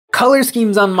Color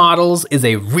schemes on models is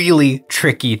a really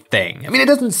tricky thing. I mean, it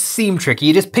doesn't seem tricky,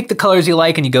 you just pick the colors you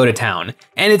like and you go to town.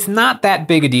 And it's not that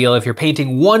big a deal if you're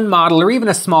painting one model or even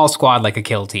a small squad like a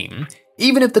kill team.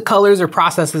 Even if the colors or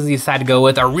processes you decide to go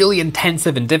with are really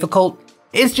intensive and difficult,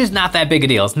 it's just not that big a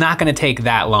deal. It's not gonna take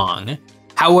that long.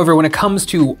 However, when it comes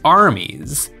to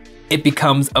armies, it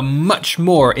becomes a much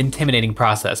more intimidating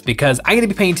process because I'm gonna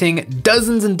be painting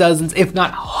dozens and dozens, if not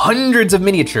hundreds of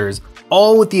miniatures,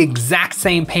 all with the exact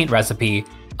same paint recipe.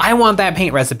 I want that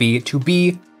paint recipe to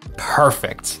be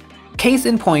perfect. Case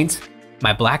in point,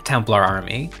 my Black Templar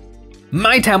army.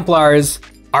 My Templars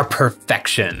are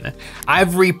perfection.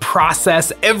 I've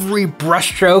reprocessed, every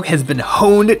brushstroke has been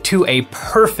honed to a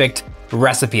perfect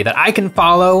recipe that I can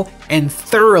follow and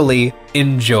thoroughly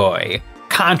enjoy.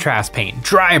 Contrast paint,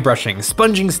 dry brushing,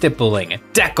 sponging stippling,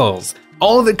 decals,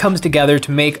 all of it comes together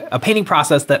to make a painting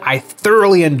process that I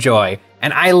thoroughly enjoy.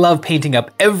 And I love painting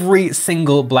up every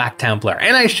single Black Templar.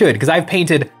 And I should, because I've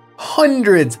painted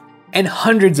hundreds and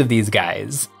hundreds of these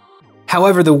guys.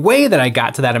 However, the way that I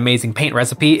got to that amazing paint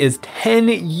recipe is 10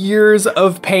 years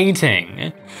of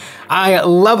painting. I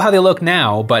love how they look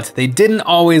now, but they didn't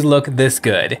always look this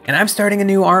good. And I'm starting a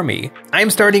new army.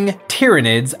 I'm starting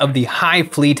Tyranids of the High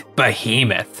Fleet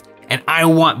Behemoth. And I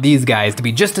want these guys to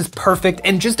be just as perfect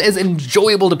and just as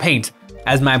enjoyable to paint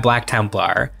as my Black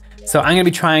Templar. So I'm gonna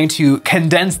be trying to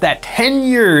condense that 10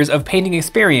 years of painting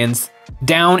experience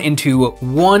down into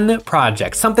one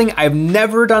project, something I've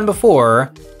never done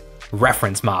before,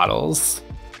 reference models.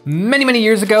 Many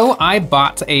years ago, I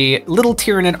bought a little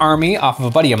Tyranid army off of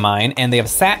a buddy of mine, and they have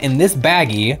sat in this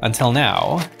baggie until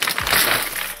now.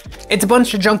 It's a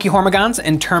bunch of junky Hormigons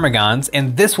and Termagants,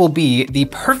 and this will be the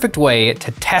perfect way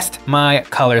to test my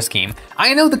color scheme.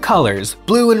 I know the colors,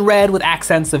 blue and red with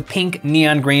accents of pink,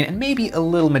 neon green, and maybe a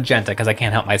little magenta because I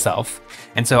can't help myself.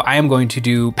 And so I am going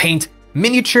to paint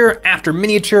miniature after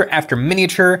miniature after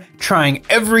miniature, trying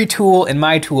every tool in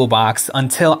my toolbox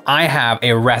until I have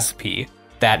a recipe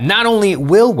that not only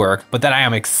will work, but that I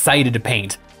am excited to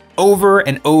paint over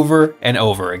and over and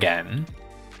over again.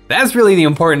 That's really the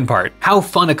important part, how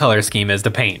fun a color scheme is to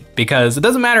paint, because it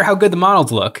doesn't matter how good the models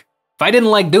look. If I didn't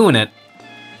like doing it,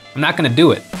 I'm not gonna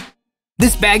do it.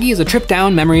 This baggie is a trip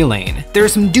down memory lane. There are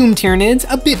some Doom Tyranids,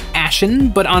 a bit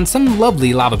ashen, but on some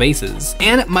lovely lava bases.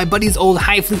 And my buddy's old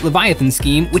High Fleet Leviathan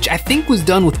scheme, which I think was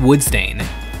done with wood stain.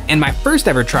 And my first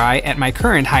ever try at my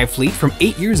current High Fleet from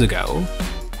 8 years ago.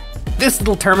 This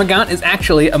little Termagant is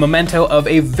actually a memento of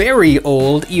a very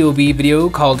old EOB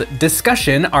video called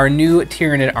Discussion, Our New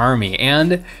Tyranid Army,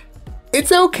 and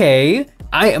it's okay.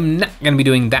 I am not gonna be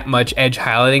doing that much edge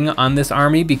highlighting on this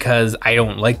army because I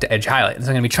don't like to edge highlight. So I'm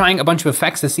gonna be trying a bunch of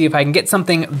effects to see if I can get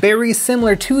something very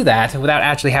similar to that without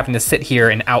actually having to sit here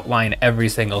and outline every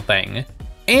single thing.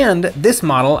 And this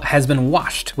model has been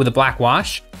washed with a black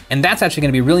wash, and that's actually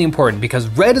gonna be really important because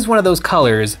red is one of those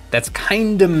colors that's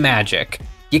kinda magic.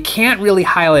 You can't really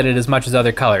highlight it as much as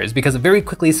other colors because it very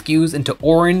quickly skews into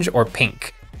orange or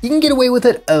pink. You can get away with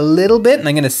it a little bit, and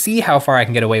I'm gonna see how far I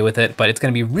can get away with it, but it's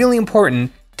gonna be really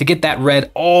important to get that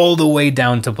red all the way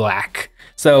down to black.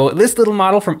 So this little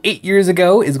model from 8 years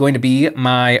ago is going to be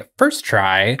my first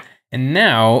try, and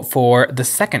now for the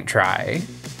second try.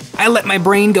 I let my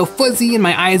brain go fuzzy and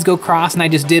my eyes go cross, and I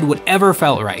just did whatever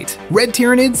felt right. Red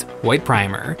Tyranids, white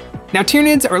primer. Now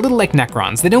Tyranids are a little like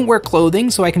Necrons. They don't wear clothing,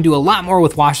 so I can do a lot more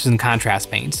with washes and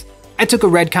contrast paints. I took a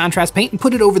red contrast paint and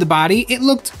put it over the body. It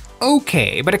looked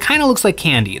okay, but it kind of looks like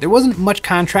candy. There wasn't much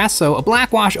contrast, so a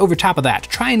black wash over top of that to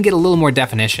try and get a little more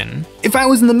definition. If I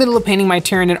was in the middle of painting my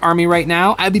Tyranid army right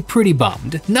now, I'd be pretty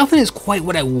bummed. Nothing is quite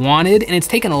what I wanted, and it's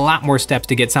taken a lot more steps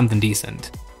to get something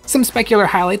decent. Some specular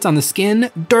highlights on the skin,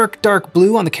 dark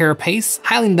blue on the carapace,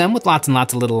 highlighting them with lots and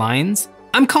lots of little lines.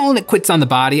 I'm calling it quits on the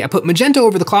body. I put magenta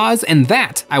over the claws, and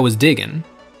that I was digging.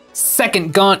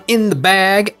 Second gaunt in the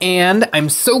bag, and I'm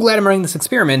so glad I'm running this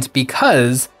experiment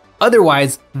because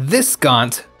otherwise this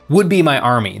gaunt would be my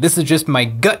army. This is just my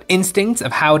gut instincts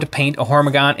of how to paint a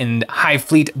Hormigant in High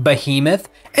Fleet Behemoth,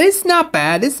 and it's not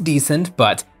bad, it's decent,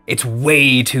 but it's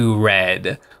way too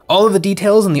red. All of the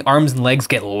details in the arms and legs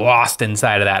get lost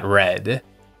inside of that red.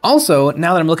 Also,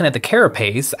 now that I'm looking at the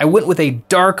carapace, I went with a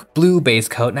dark blue base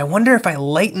coat, and I wonder if I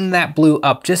lighten that blue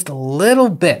up just a little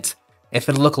bit, if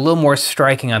it'll look a little more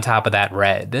striking on top of that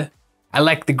red. I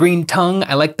like the green tongue,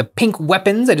 I like the pink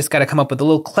weapons, I just gotta come up with a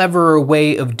little cleverer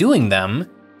way of doing them.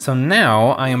 So now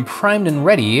I am primed and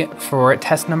ready for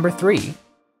test number 3.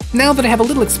 Now that I have a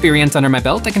little experience under my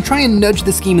belt, I can try and nudge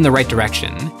the scheme in the right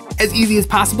direction. As easy as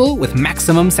possible with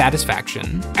maximum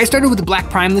satisfaction. I started with a black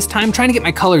prime this time, trying to get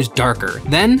my colors darker,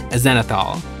 then a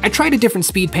zenithal. I tried a different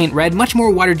speed paint red, much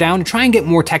more watered down to try and get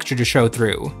more texture to show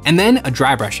through, and then a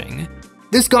dry brushing.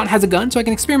 This gaunt has a gun, so I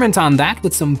can experiment on that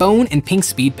with some bone and pink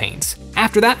speed paints.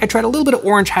 After that, I tried a little bit of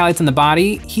orange highlights on the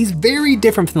body. He's very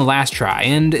different from the last try,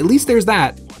 and at least there's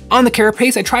that. On the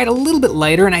carapace, I tried a little bit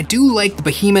lighter, and I do like the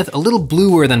behemoth a little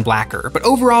bluer than blacker, but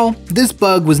overall, this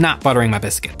bug was not buttering my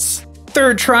biscuits.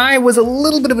 Third try was a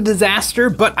little bit of a disaster,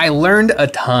 but I learned a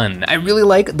ton. I really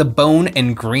like the bone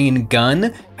and green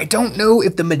gun. I don't know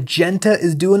if the magenta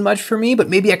is doing much for me, but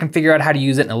maybe I can figure out how to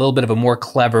use it in a little bit of a more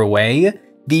clever way.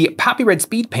 The poppy red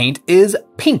speed paint is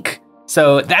pink,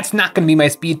 so that's not gonna be my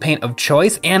speed paint of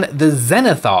choice, and the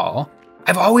zenithal.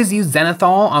 I've always used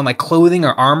zenithal on like clothing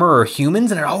or armor or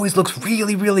humans, and it always looks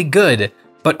really, really good.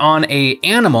 But on a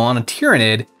animal, on a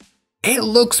Tyranid, it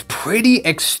looks pretty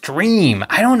extreme.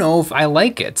 I don't know if I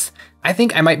like it. I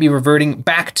think I might be reverting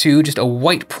back to just a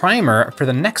white primer for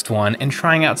the next one and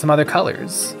trying out some other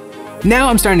colors. Now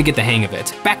I'm starting to get the hang of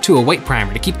it. Back to a white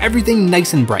primer to keep everything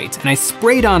nice and bright, and I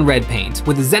sprayed on red paint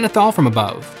with a zenithal from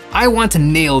above. I want to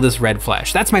nail this red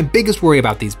flesh. That's my biggest worry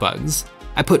about these bugs.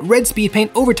 I put red speed paint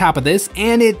over top of this,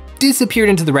 and it disappeared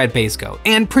into the red base coat,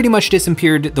 and pretty much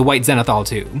disappeared the white zenithal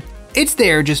too. It's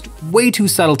there, just way too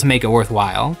subtle to make it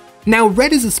worthwhile. Now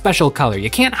red is a special color. You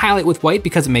can't highlight with white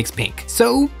because it makes pink.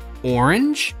 So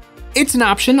orange? It's an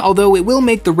option, although it will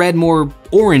make the red more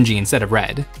orangey instead of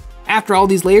red. After all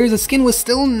these layers, the skin was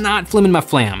still not flimming my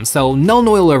flam, so null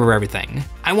oil over everything.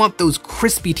 I want those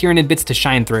crispy Tyranid bits to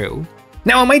shine through.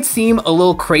 Now it might seem a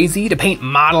little crazy to paint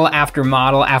model after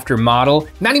model after model,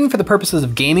 not even for the purposes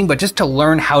of gaming, but just to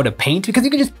learn how to paint, because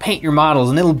you can just paint your models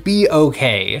and it'll be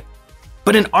okay.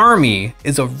 But an army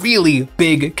is a really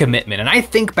big commitment, and I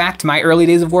think back to my early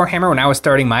days of Warhammer when I was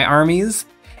starting my armies,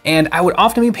 and I would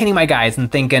often be painting my guys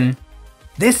and thinking,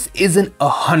 this isn't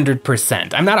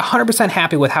 100%. I'm not 100%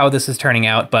 happy with how this is turning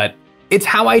out, but it's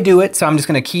how I do it, so I'm just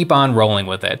gonna keep on rolling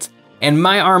with it. And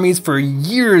my armies for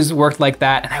years worked like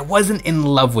that, and I wasn't in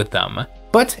love with them.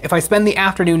 But if I spend the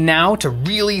afternoon now to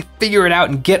really figure it out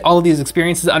and get all of these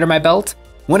experiences under my belt,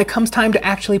 when it comes time to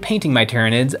actually painting my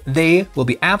Tyranids, they will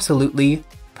be absolutely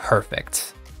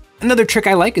perfect. Another trick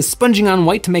I like is sponging on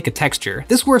white to make a texture.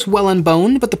 This works well on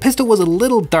bone, but the pistol was a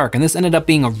little dark, and this ended up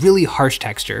being a really harsh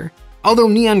texture. Although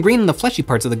neon green in the fleshy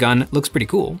parts of the gun looks pretty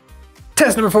cool.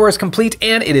 Test number 4 is complete,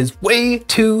 and it is way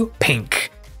too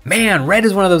pink. Man, red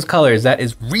is one of those colors that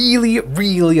is really,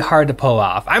 really hard to pull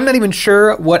off. I'm not even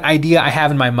sure what idea I have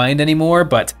in my mind anymore,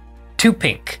 but too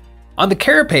pink. On the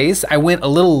carapace, I went a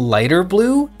little lighter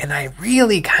blue, and I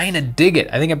really kind of dig it.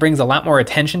 I think it brings a lot more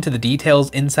attention to the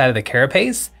details inside of the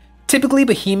carapace. Typically,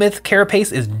 Behemoth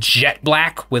carapace is jet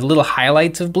black with little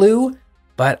highlights of blue,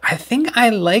 but I think I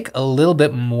like a little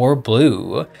bit more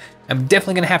blue. I'm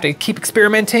definitely gonna have to keep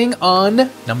experimenting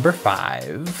on number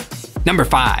 5. Number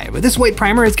 5, this white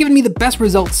primer has given me the best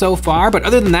results so far, but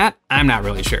other than that, I'm not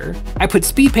really sure. I put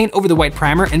speed paint over the white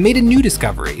primer and made a new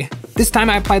discovery. This time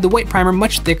I applied the white primer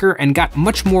much thicker and got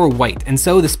much more white, and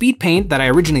so the speed paint that I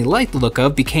originally liked the look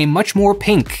of became much more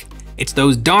pink. It's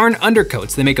those darn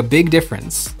undercoats that make a big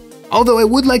difference. Although I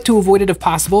would like to avoid it if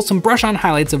possible, some brush-on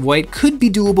highlights of white could be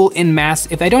doable en masse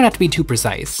if I don't have to be too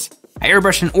precise. I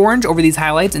airbrushed an orange over these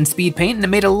highlights in speed paint and it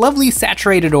made a lovely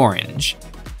saturated orange.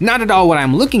 Not at all what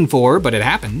I'm looking for, but it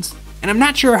happens. And I'm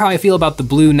not sure how I feel about the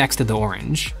blue next to the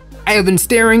orange. I have been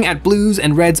staring at blues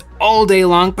and reds all day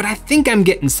long, but I think I'm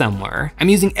getting somewhere. I'm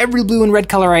using every blue and red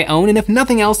color I own, and if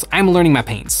nothing else, I'm learning my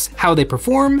paints, how they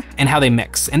perform, and how they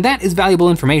mix, and that is valuable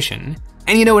information.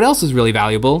 And you know what else is really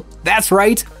valuable? That's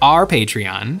right, our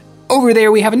Patreon. Over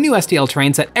there, we have a new STL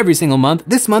terrain set every single month.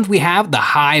 This month, we have the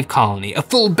Hive Colony, a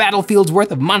full battlefield's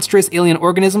worth of monstrous alien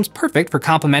organisms perfect for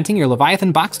complementing your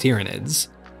Leviathan box Tyranids.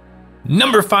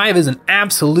 Number 5 is an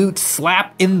absolute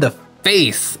slap in the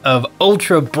face of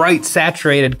ultra bright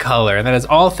saturated color, and that is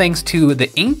all thanks to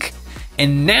the ink.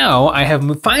 And now I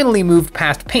have finally moved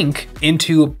past pink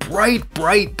into bright,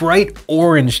 bright, bright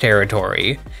orange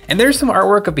territory. And there's some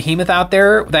artwork of Behemoth out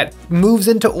there that moves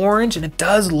into orange, and it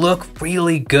does look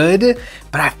really good,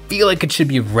 but I feel like it should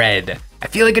be red. I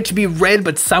feel like it should be red,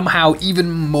 but somehow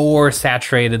even more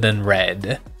saturated than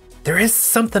red. There is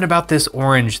something about this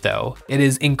orange though. It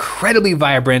is incredibly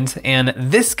vibrant, and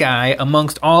this guy,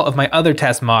 amongst all of my other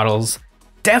test models,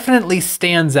 definitely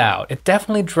stands out. It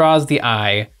definitely draws the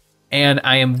eye, and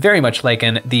I am very much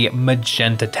liking the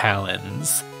magenta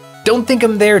talons. Don't think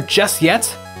I'm there just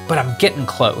yet, but I'm getting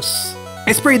close.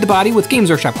 I sprayed the body with Games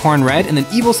Workshop Horn Red and then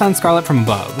Evil Sun Scarlet from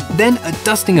above. Then a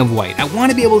dusting of white. I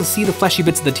want to be able to see the fleshy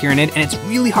bits of the Tyranid, and it's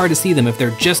really hard to see them if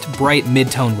they're just bright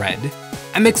mid-tone red.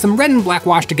 I mixed some red and black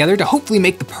wash together to hopefully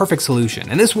make the perfect solution,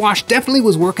 and this wash definitely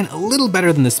was working a little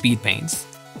better than the speed paints.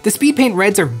 The speed paint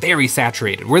reds are very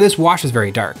saturated, where this wash is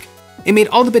very dark. It made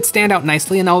all the bits stand out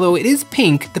nicely, and although it is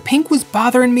pink, the pink was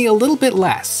bothering me a little bit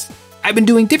less. I've been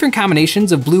doing different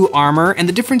combinations of blue armor, and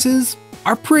the differences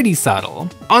are pretty subtle.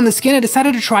 On the skin, I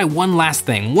decided to try one last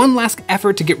thing, one last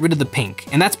effort to get rid of the pink,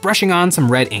 and that's brushing on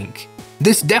some red ink.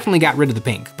 This definitely got rid of the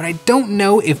pink, but I don't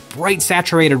know if bright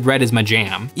saturated red is my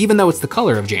jam, even though it's the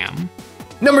color of jam.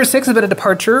 Number 6 has been a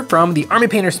departure from the Army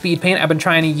Painter speed paint I've been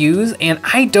trying to use, and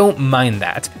I don't mind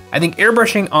that. I think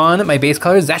airbrushing on my base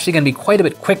colors is actually gonna be quite a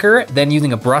bit quicker than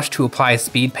using a brush to apply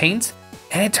speed paint,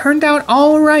 and it turned out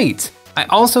all right. I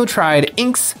also tried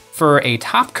inks for a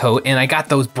top coat, and I got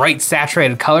those bright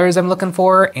saturated colors I'm looking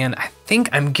for, and I think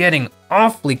I'm getting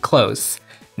awfully close.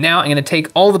 Now I'm gonna take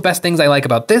all the best things I like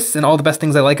about this and all the best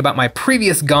things I like about my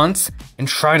previous gaunts and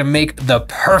try to make the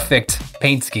perfect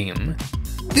paint scheme.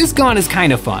 This gaunt is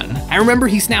kind of fun. I remember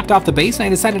he snapped off the base and I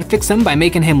decided to fix him by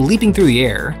making him leaping through the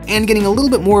air, and getting a little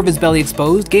bit more of his belly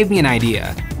exposed gave me an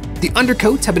idea. The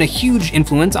undercoats have been a huge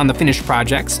influence on the finished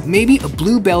projects. Maybe a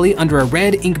blue belly under a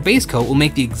red ink base coat will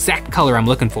make the exact color I'm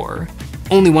looking for.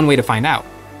 Only one way to find out.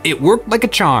 It worked like a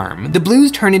charm. The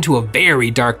blues turn into a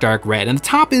very dark red, and the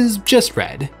top is just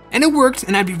red. And it worked,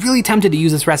 and I'd be really tempted to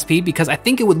use this recipe because I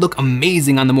think it would look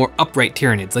amazing on the more upright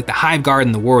Tyranids, like the Hive Guard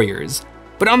and the Warriors.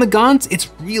 But on the gaunts,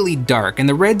 it's really dark, and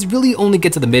the reds really only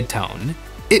get to the mid-tone.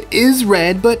 It is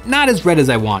red, but not as red as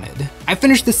I wanted. I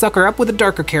finished this sucker up with a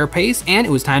darker carapace, and it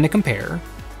was time to compare.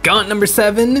 Gaunt number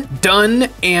 7, done,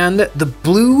 and the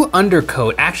blue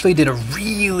undercoat actually did a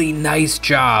really nice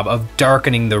job of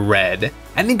darkening the red.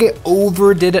 I think I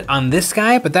overdid it on this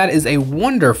guy, but that is a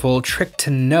wonderful trick to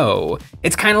know.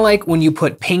 It's kind of like when you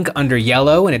put pink under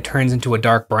yellow and it turns into a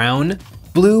dark brown.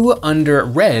 Blue under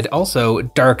red also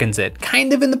darkens it,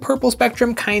 kind of in the purple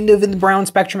spectrum, kind of in the brown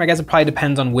spectrum. I guess it probably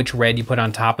depends on which red you put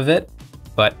on top of it,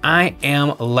 but I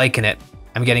am liking it.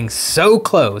 I'm getting so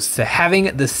close to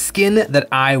having the skin that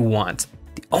I want.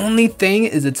 The only thing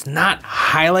is it's not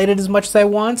highlighted as much as I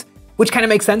want, which kind of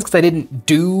makes sense because I didn't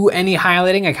do any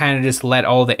highlighting. I kind of just let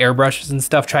all the airbrushes and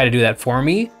stuff try to do that for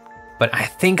me. But I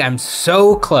think I'm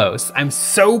so close. I'm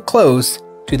so close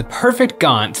to the perfect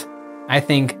gaunt. I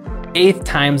think 8th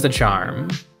time's the charm.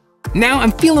 Now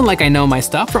I'm feeling like I know my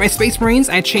stuff. For my Space Marines,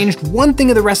 I changed one thing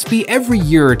of the recipe every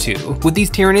year or two. With these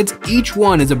Tyranids, each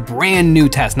one is a brand new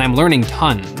test and I'm learning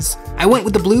tons. I went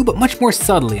with the blue, but much more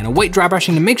subtly, and a white dry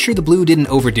brushing to make sure the blue didn't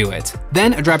overdo it.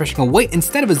 Then a dry brushing of white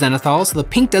instead of a zenithal so the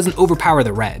pink doesn't overpower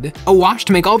the red. A wash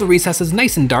to make all the recesses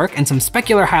nice and dark, and some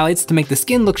specular highlights to make the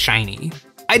skin look shiny.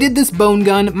 I did this bone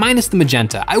gun minus the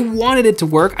magenta. I wanted it to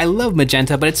work. I love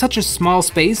magenta, but it's such a small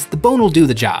space, the bone will do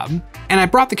the job. And I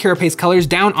brought the carapace colors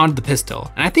down onto the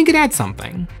pistol, and I think it adds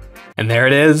something. And there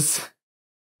it is.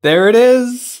 There it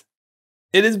is.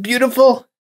 It is beautiful.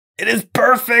 It is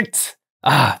perfect.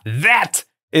 Ah, that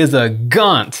is a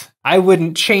gaunt. I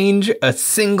wouldn't change a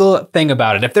single thing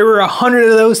about it. If there were 100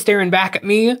 of those staring back at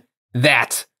me,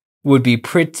 that would be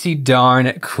pretty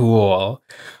darn cool.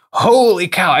 Holy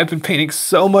cow, I've been painting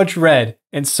so much red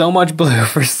and so much blue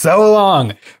for so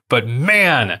long, but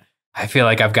man, I feel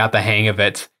like I've got the hang of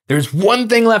it. There's one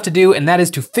thing left to do, and that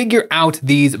is to figure out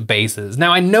these bases.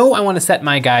 Now I know I want to set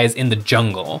my guys in the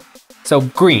jungle, so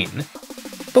green.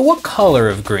 But what color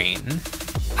of green?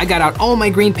 I got out all my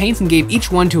green paints and gave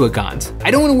each one to a gaunt.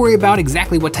 I don't want to worry about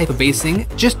exactly what type of basing,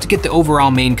 just to get the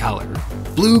overall main color.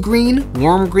 Blue green,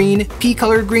 warm green,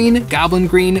 pea-colored green, goblin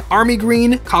green, army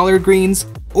green, collard greens,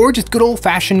 or just good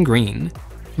old-fashioned green.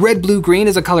 Red, blue, green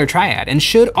is a color triad and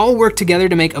should all work together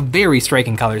to make a very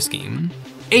striking color scheme.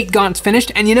 8 gaunts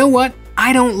finished, and you know what?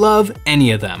 I don't love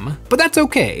any of them, but that's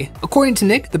okay. According to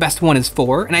Nick, the best one is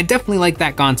 4, and I definitely like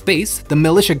that gaunt's base. The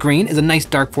militia green is a nice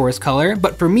dark forest color,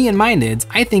 but for me and my nids,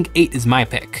 I think 8 is my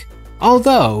pick.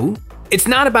 Although, it's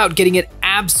not about getting it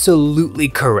absolutely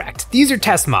correct. These are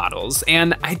test models,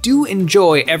 and I do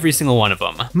enjoy every single one of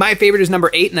them. My favorite is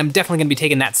number 8, and I'm definitely gonna be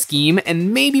taking that scheme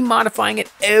and maybe modifying it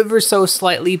ever so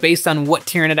slightly based on what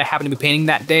Tyranid I happen to be painting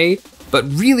that day. But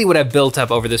really what I've built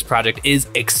up over this project is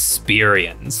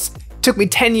experience. It took me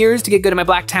 10 years to get good at my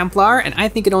Black Templar, and I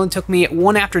think it only took me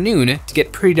 1 afternoon to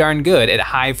get pretty darn good at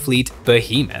Hive Fleet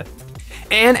Behemoth.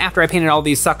 And after I painted all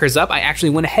these suckers up, I actually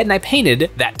went ahead and I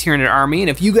painted that Tyranid army. And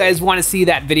if you guys want to see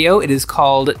that video, it is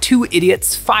called 2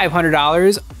 Idiots,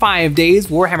 $500, 5 Days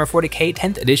Warhammer 40k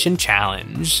 10th Edition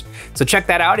Challenge. So check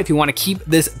that out if you want to keep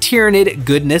this Tyranid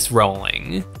goodness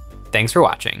rolling. Thanks for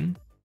watching.